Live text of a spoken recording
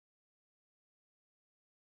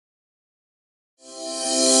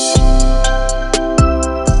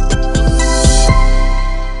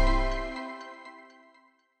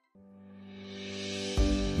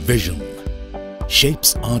Vision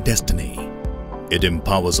shapes our destiny. It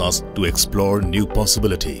empowers us to explore new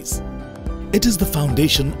possibilities. It is the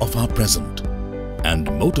foundation of our present and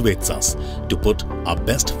motivates us to put our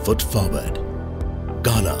best foot forward.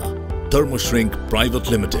 Gala Thermo Private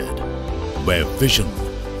Limited, where vision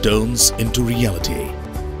turns into reality.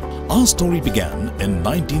 Our story began in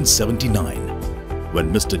 1979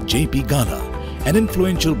 when Mr. J.P. Gala, an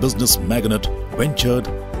influential business magnate, ventured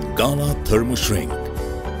Gala Thermo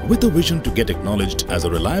with a vision to get acknowledged as a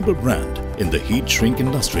reliable brand in the heat shrink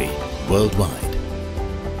industry worldwide.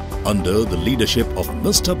 Under the leadership of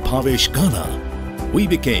Mr. Bhavesh Gala, we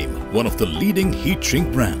became one of the leading heat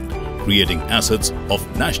shrink brand, creating assets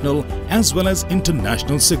of national as well as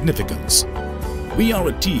international significance. We are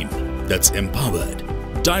a team that's empowered,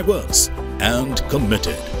 diverse and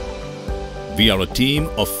committed. We are a team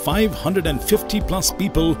of 550 plus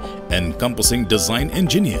people encompassing design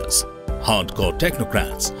engineers, hardcore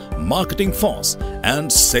technocrats, marketing force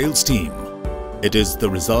and sales team. It is the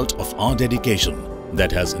result of our dedication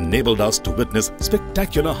that has enabled us to witness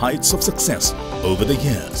spectacular heights of success over the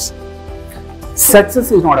years.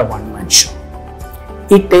 Success is not a one-man show.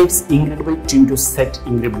 It takes incredible team to set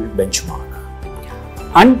incredible benchmark.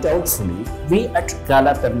 Undoubtedly, we at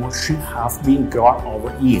Gala Thermo have been grown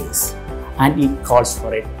over years, and it calls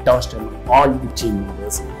for a toast among all the team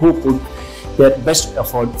members who put their best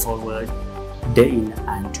effort forward day in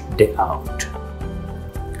and day out.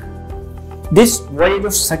 This wave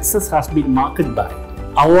of success has been marked by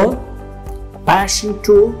our passion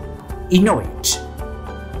to innovate,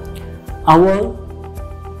 our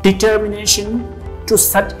determination to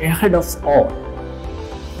set ahead of all,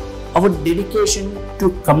 our dedication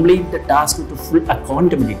to complete the task with full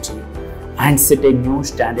accountability and set a new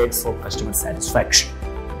standard for customer satisfaction.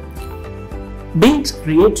 Be it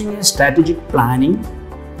creating a strategic planning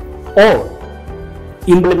or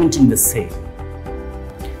implementing the same,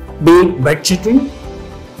 be it budgeting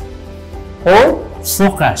or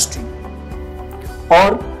forecasting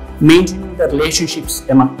or maintaining the relationships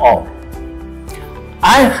among all.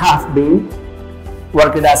 I have been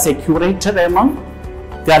worked as a curator among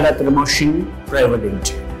Gala Thermo Private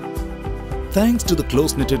Limited. Thanks to the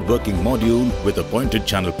close-knitted working module with appointed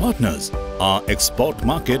channel partners, our export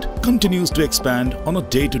market continues to expand on a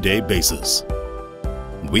day-to-day basis.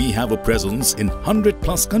 We have a presence in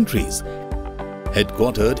 100+ countries.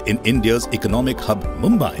 Headquartered in India's economic hub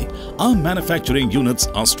Mumbai, our manufacturing units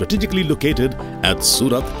are strategically located at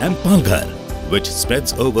Surat and Palghar, which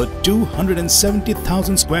spreads over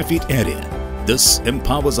 270,000 square feet area. This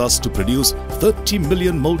empowers us to produce 30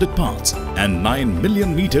 million molded parts and 9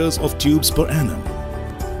 million meters of tubes per annum.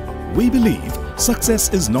 We believe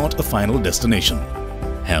success is not a final destination.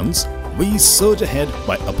 Hence, we surge ahead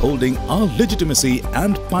by upholding our legitimacy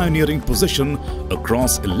and pioneering position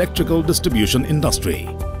across electrical distribution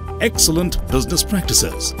industry. Excellent business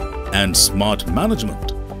practices and smart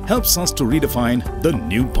management helps us to redefine the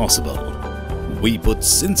new possible. We put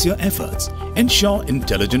sincere efforts, ensure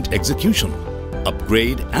intelligent execution,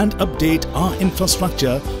 upgrade and update our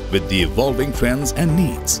infrastructure with the evolving trends and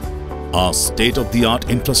needs. Our state-of-the-art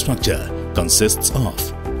infrastructure consists of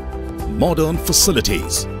modern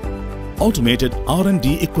facilities, automated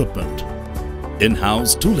R&D equipment,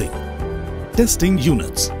 in-house tooling, testing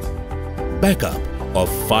units, backup of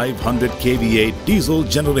 500 kVA diesel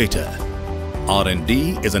generator.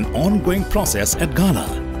 R&D is an ongoing process at Gala,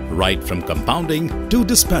 right from compounding to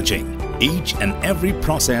dispatching. Each and every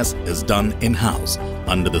process is done in-house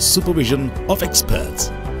under the supervision of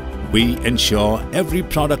experts. We ensure every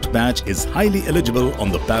product batch is highly eligible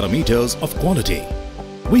on the parameters of quality.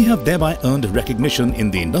 We have thereby earned recognition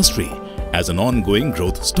in the industry as an ongoing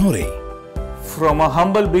growth story. From a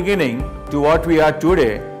humble beginning to what we are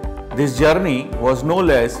today, this journey was no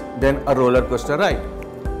less than a roller coaster ride.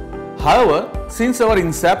 However, since our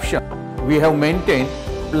inception, we have maintained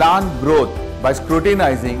planned growth by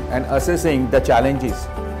scrutinizing and assessing the challenges,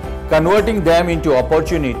 converting them into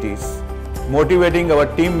opportunities, motivating our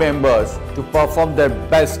team members to perform their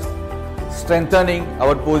best, strengthening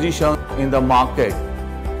our position in the market,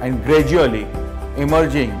 and gradually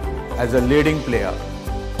emerging as a leading player.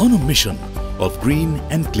 On a mission of green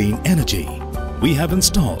and clean energy, we have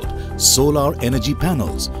installed solar energy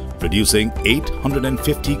panels producing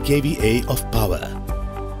 850 kVA of power.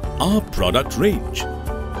 Our product range: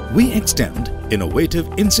 we extend innovative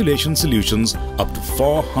insulation solutions up to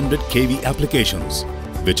 400 kV applications,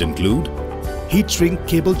 which include heat shrink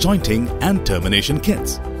cable jointing and termination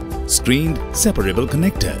kits, screened separable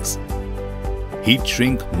connectors, heat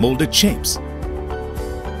shrink molded shapes,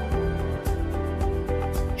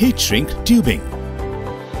 heat shrink tubing,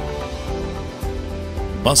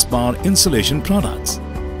 busbar insulation products,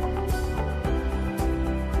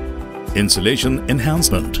 insulation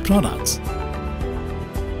enhancement products.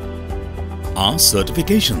 Our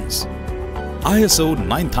certifications: ISO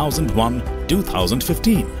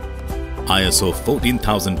 9001-2015, ISO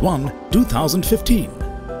 14001-2015,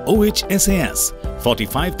 OHSAS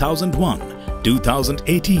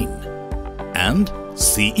 45001-2018, and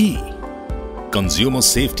CE. Consumer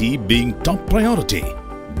safety being top priority,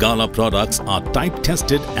 Gala products are type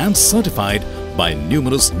tested and certified by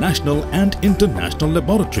numerous national and international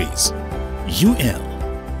laboratories. UL,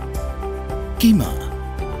 Kima,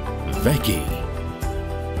 Veki,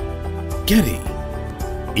 Kerry,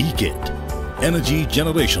 EKIT, Energy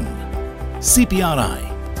Generation, CPRI,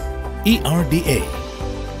 ERDA,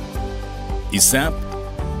 ISAP,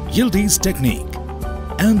 Yildiz Technique,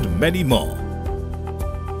 and many more.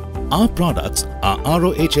 Our products are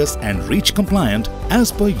RoHS and REACH compliant as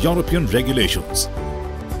per European regulations.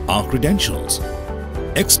 Our credentials: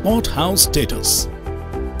 Export House Status,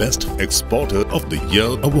 Best Exporter of the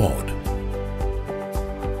Year Award,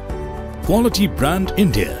 Quality Brand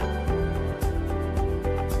India.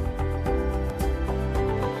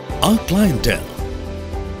 Our clientele: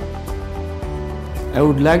 I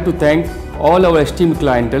would like to thank all our esteemed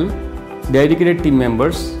clientele, dedicated team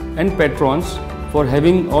members and patrons for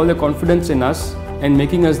having all the confidence in us and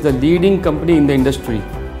making us the leading company in the industry.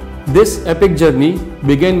 This epic journey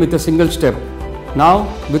began with a single step. Now,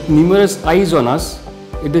 with numerous eyes on us,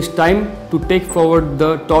 it is time to take forward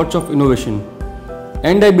the torch of innovation.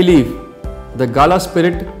 And I believe the Gala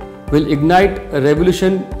spirit will ignite a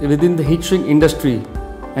revolution within the heat shrink industry,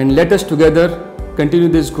 and let us together continue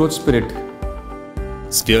this growth spirit.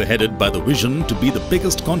 Spearheaded by the vision to be the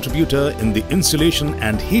biggest contributor in the insulation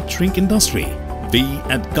and heat shrink industry, we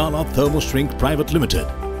at Gala Thermo Shrink Private Limited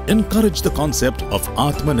encourage the concept of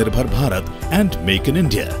Atmanirbhar Bharat and Make in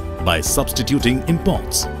India by substituting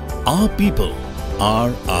imports. Our people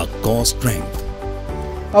are our core strength.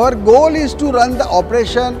 Our goal is to run the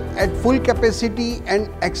operation at full capacity and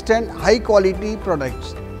extend high quality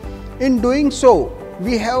products. In doing so,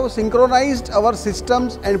 we have synchronized our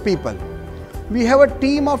systems and people. We have a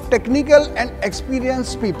team of technical and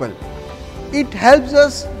experienced people. It helps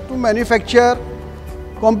us to manufacture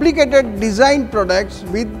complicated design products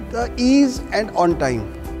with ease and on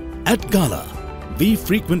time. At Gala, we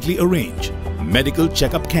frequently arrange medical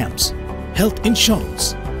checkup camps, health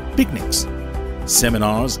insurance, picnics,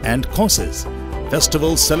 seminars and courses,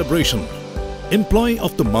 festival celebration, Employee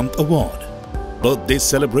of the Month Award, birthday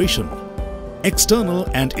celebration, external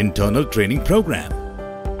and internal training program,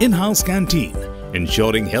 in-house canteen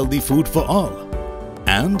ensuring healthy food for all,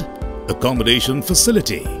 and accommodation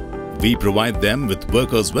facility. We provide them with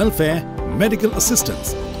workers' welfare, medical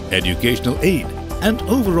assistance, educational aid, and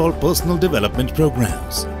overall personal development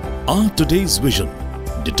programs. Our today's vision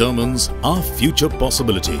determines our future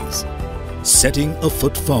possibilities. Setting a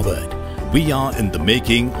foot forward, we are in the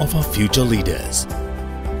making of our future leaders.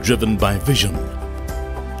 Driven by vision,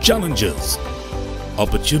 challenges,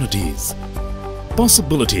 opportunities,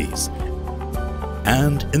 possibilities,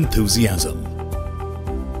 and enthusiasm.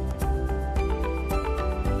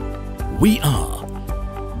 We are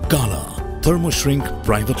Gala Thermo Shrink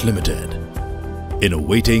Private Limited,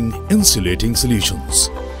 innovating insulating solutions.